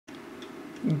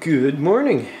Good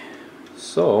morning.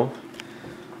 So,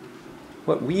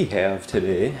 what we have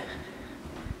today,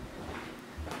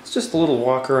 it's just a little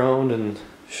walk around and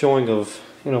showing of,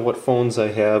 what phones I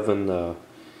have and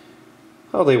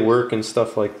how they work and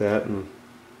stuff like that, and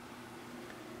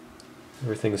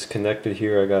everything's connected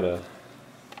here. I got a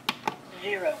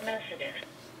 0 messages.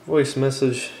 voice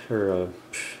message or a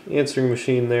answering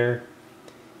machine there.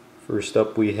 First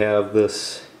up we have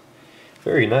this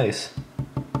very nice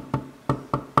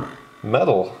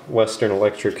metal Western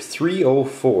Electric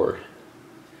 304,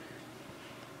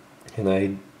 and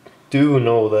I do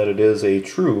know that it is a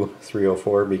true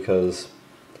 304 because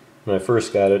when I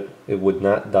first got it, it would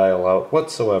not dial out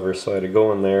whatsoever, so I had to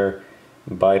go in there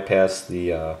and bypass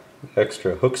the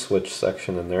extra hook switch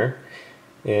section in there,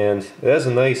 and it has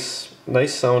a nice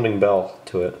sounding bell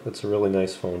to it. It's a really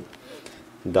nice phone.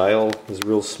 Dial is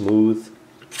real smooth,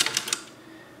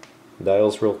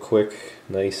 dial's real quick,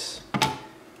 nice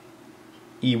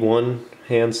E1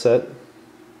 handset,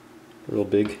 real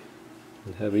big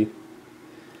and heavy.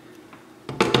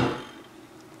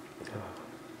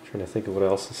 Trying to think of what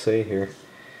else to say here.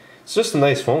 It's just a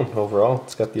nice phone overall.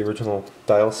 It's got the original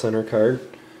dial center card,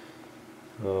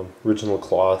 original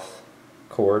cloth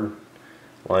cord.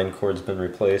 Line cord's been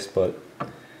replaced, but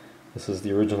this is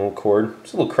the original cord.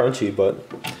 It's a little crunchy, but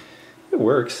it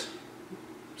works.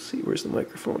 Let's see, where's the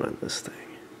microphone on this thing?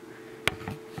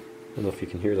 I don't know if you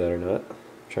can hear that or not.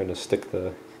 I'm trying to stick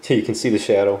the... You can see the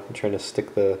shadow. I'm trying to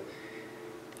stick the...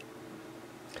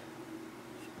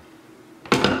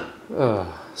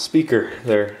 speaker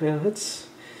there. Yeah, it's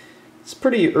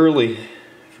pretty early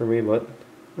for me, but...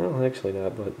 Well, actually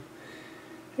not, but...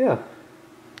 Yeah.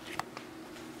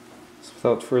 So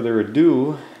without further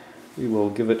ado, we will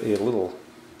give it a little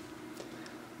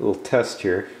test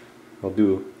here. I'll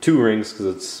do 2 rings because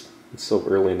it's so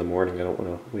early in the morning. I don't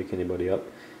want to wake anybody up.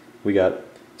 We got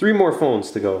 3 more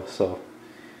phones to go, so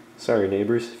sorry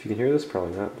neighbors if you can hear this.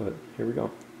 Probably not, but here we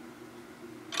go.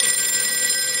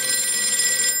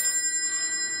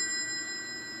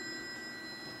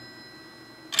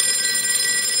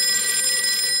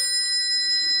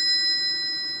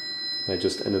 I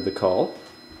just ended the call.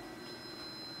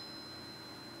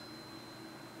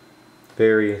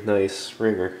 Very nice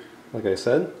ringer, like I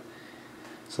said.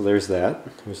 So there's that.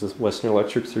 There's this Western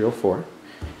Electric 304.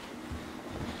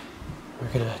 We're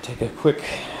gonna take a quick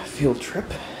field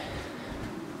trip.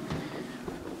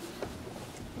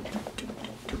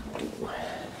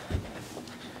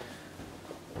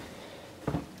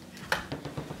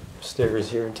 Stairs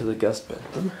here into the guest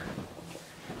bedroom.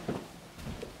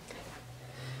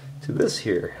 To this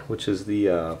here, which is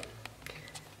the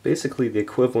basically the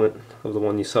equivalent of the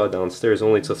one you saw downstairs,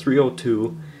 only it's a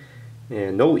 302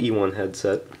 and no E1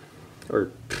 headset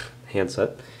or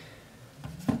handset,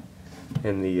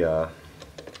 and the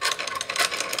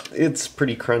it's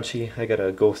pretty crunchy. I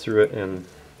gotta go through it and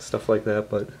stuff like that,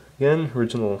 but again,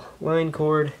 original line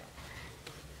cord,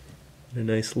 a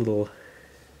nice little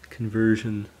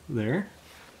conversion there.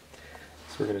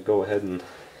 So we're gonna go ahead and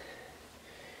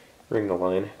ring the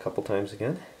line a couple times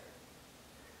again.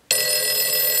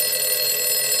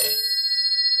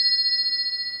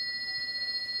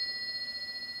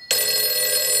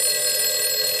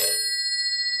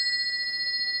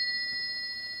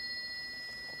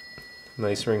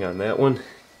 Nice ring on that one.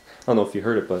 I don't know if you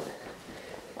heard it, but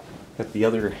got the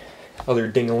other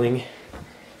ding-a-ling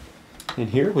in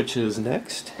here, which is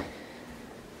next.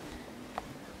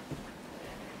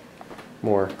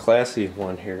 More classy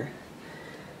one here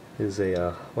is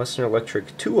a Western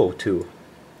Electric 202.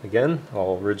 Again,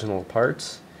 all original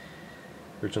parts,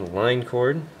 original line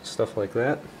cord, stuff like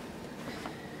that,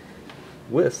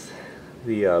 with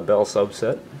the bell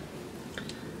subset.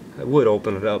 I would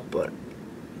open it up, but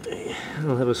I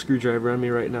don't have a screwdriver on me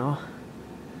right now.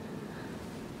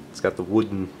 It's got the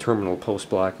wooden terminal post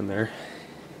block in there.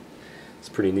 It's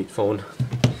a pretty neat phone.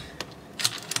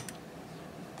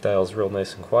 Dial's real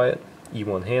nice and quiet.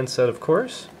 E1 handset, of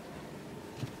course.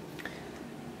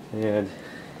 And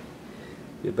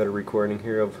get a better recording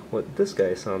here of what this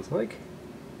guy sounds like.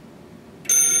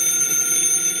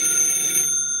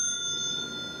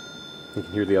 You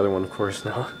can hear the other one, of course,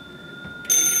 now.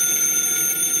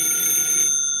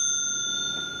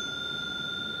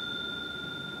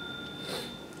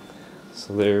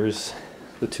 So there's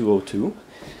the 202.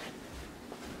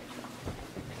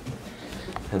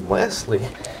 And lastly,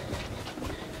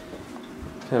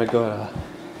 kind of gotta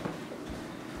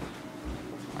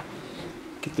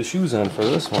get the shoes on for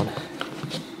this one.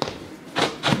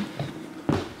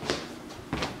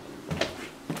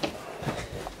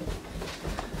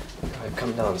 I've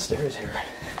come downstairs here.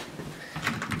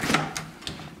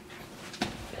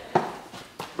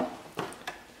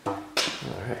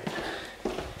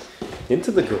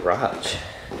 into the garage.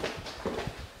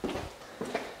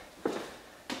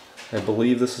 I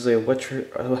believe this is a Western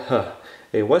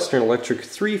Electric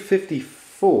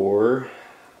 354.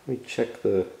 Let me check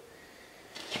the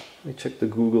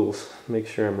Googles, make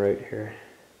sure I'm right here.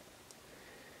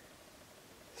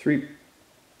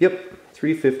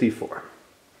 354.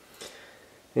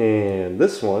 And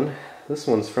this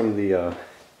one's from the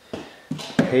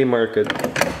Haymarket,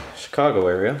 Chicago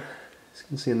area. As you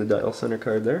can see in the dial center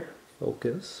card there.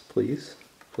 Focus, please,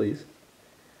 please.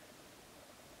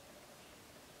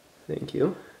 Thank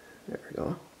you. There we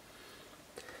go.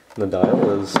 And the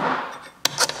dial is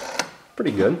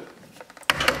pretty good.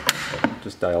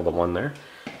 Just dial the one there.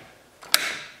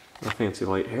 No fancy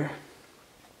light here.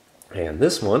 And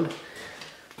this one,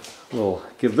 we'll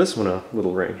give this one a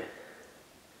little ring.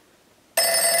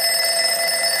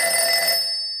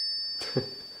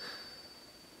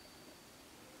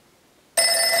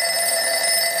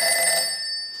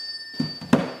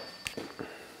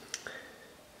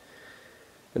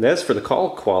 And as for the call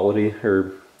quality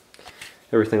or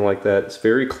everything like that, it's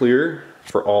very clear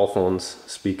for all phones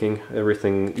speaking.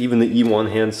 Everything, even the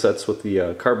E1 handsets with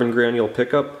the carbon granule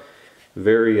pickup,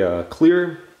 very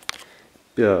clear.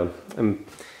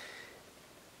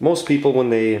 Most people, when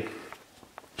they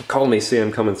call me, say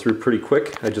I'm coming through pretty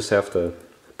quick. I just have to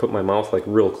put my mouth like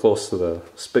real close to the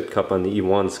spit cup on the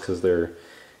E1s because they're,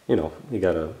 you know, you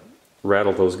gotta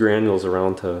rattle those granules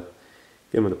around to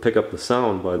get them to pick up the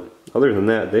sound. But other than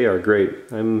that, they are great.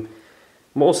 I'm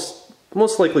most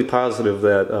likely positive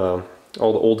that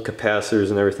all the old capacitors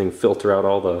and everything filter out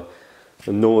all the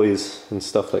noise and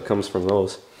stuff that comes from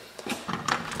those.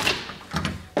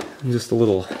 And just a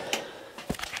little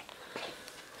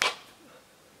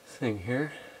thing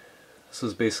here. This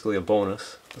is basically a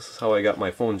bonus. This is how I got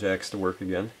my phone jacks to work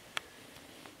again.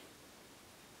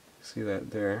 See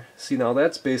that there? See, now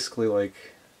that's basically like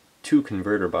two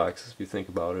converter boxes if you think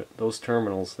about it. Those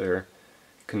terminals there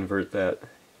convert that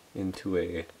into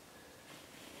a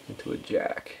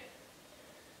jack.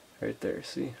 Right there,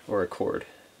 see? Or a cord.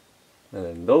 And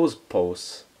then those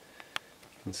posts,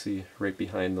 you can see right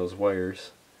behind those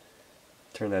wires,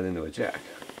 turn that into a jack.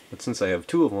 But since I have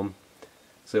two of them, I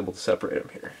was able to separate them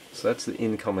here. So that's the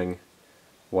incoming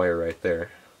wire right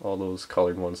there. All those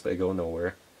colored ones, they go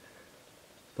nowhere.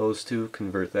 Those two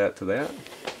convert that to that.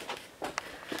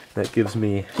 That gives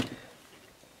me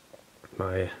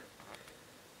my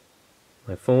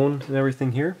phone and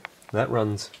everything here. That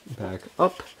runs back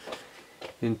up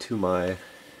into my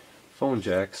phone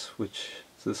jacks, which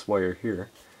is this wire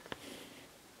here.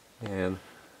 And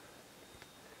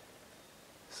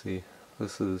see,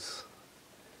 this is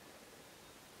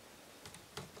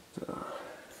the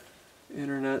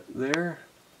internet there,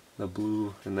 the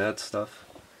blue and that stuff.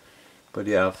 But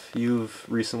yeah, if you've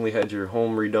recently had your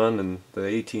home redone and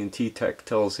the AT&T tech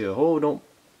tells you, oh, don't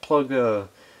plug your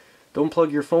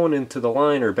phone into the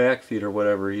line or backfeed or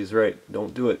whatever, he's right.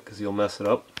 Don't do it because you'll mess it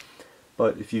up.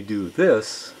 But if you do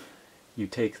this, you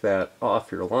take that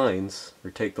off your lines, or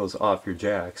take those off your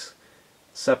jacks,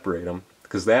 separate them,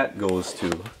 because that goes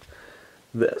to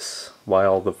this,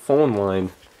 while the phone line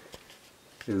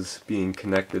is being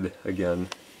connected again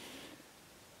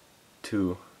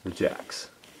to the jacks.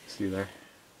 See there?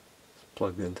 It's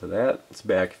plugged into that. It's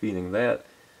back feeding that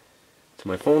to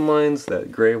my phone lines.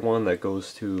 That gray one that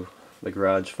goes to the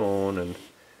garage phone, and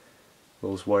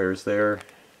those wires there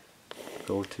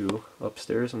go to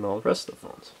upstairs and all the rest of the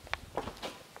phones.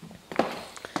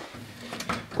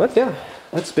 But yeah,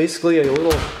 that's basically a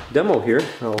little demo here.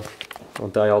 I'll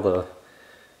dial the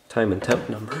time and temp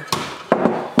number.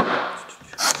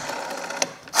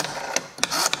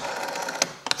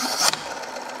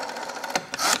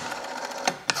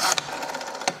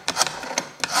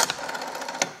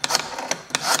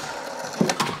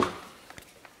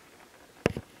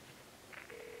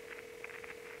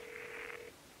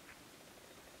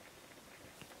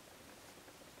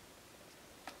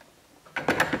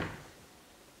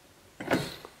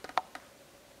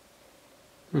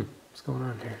 What's going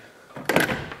on here?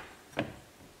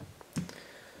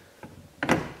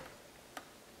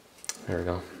 There we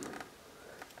go.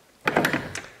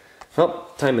 Well,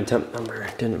 time and temp number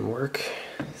didn't work.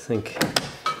 I think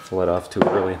I let off too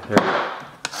early there.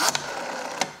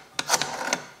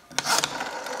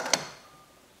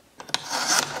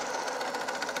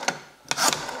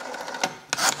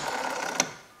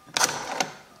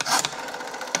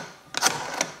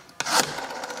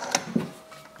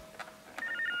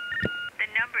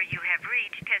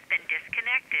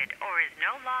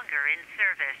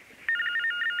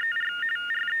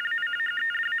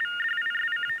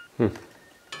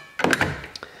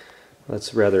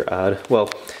 That's rather odd.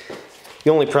 Well, The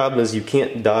only problem is you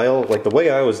can't dial, like the way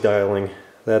I was dialing,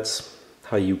 that's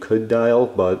how you could dial,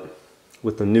 but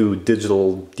with the new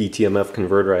digital DTMF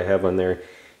converter I have on there,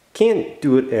 can't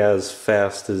do it as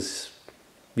fast as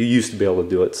you used to be able to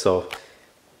do it, so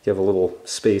you have a little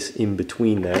space in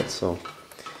between that, so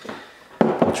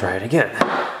I'll try it again.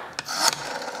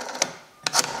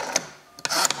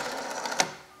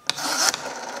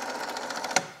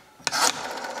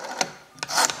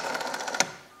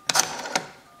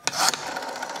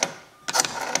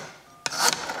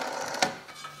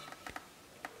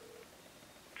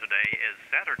 Today is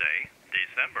Saturday,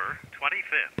 December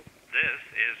 25th. This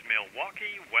is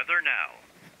Milwaukee Weather Now.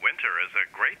 Winter is a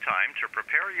great time to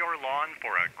prepare your lawn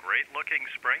for a great-looking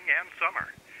spring and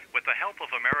summer with the help of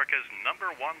America's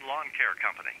 #1 lawn care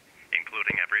company,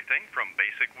 including everything from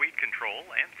basic weed control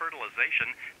and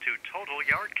fertilization to total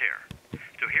yard care.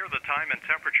 To hear the time and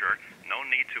temperature, no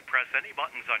need to press any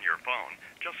buttons on your phone.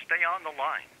 Just stay on the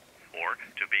line. Or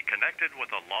to be connected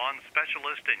with a lawn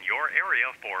specialist in your area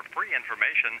for free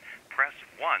information, press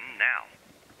 1 now.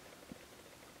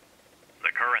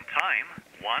 The current time,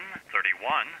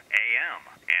 1:31 a.m.,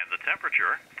 and the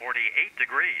temperature, 48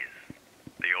 degrees.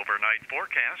 The overnight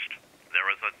forecast, there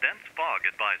is a dense fog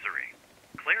advisory.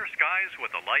 Clear skies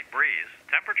with a light breeze,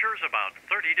 temperatures about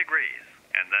 30 degrees.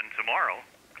 And then tomorrow,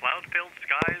 cloud-filled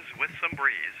skies with some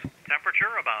breeze,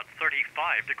 temperature about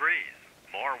 35 degrees.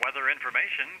 More weather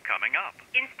information coming up.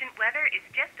 Instant weather is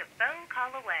just a phone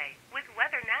call away with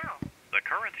Weather Now. The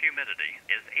current humidity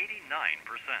is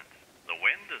 89%. The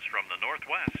wind is from the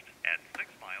northwest at 6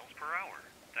 miles per hour.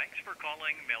 Thanks for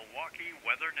calling Milwaukee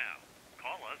Weather Now.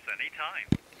 Call us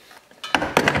anytime.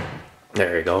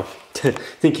 There you go. I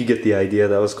think you get the idea.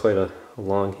 That was quite a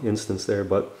long instance there,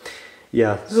 but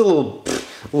yeah, there's a little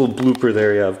blooper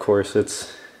there. Yeah, of course,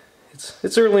 it's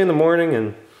early in the morning,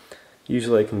 and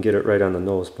usually I can get it right on the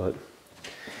nose, but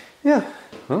yeah,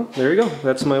 well, there you go.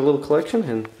 That's my little collection,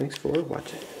 and thanks for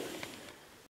watching.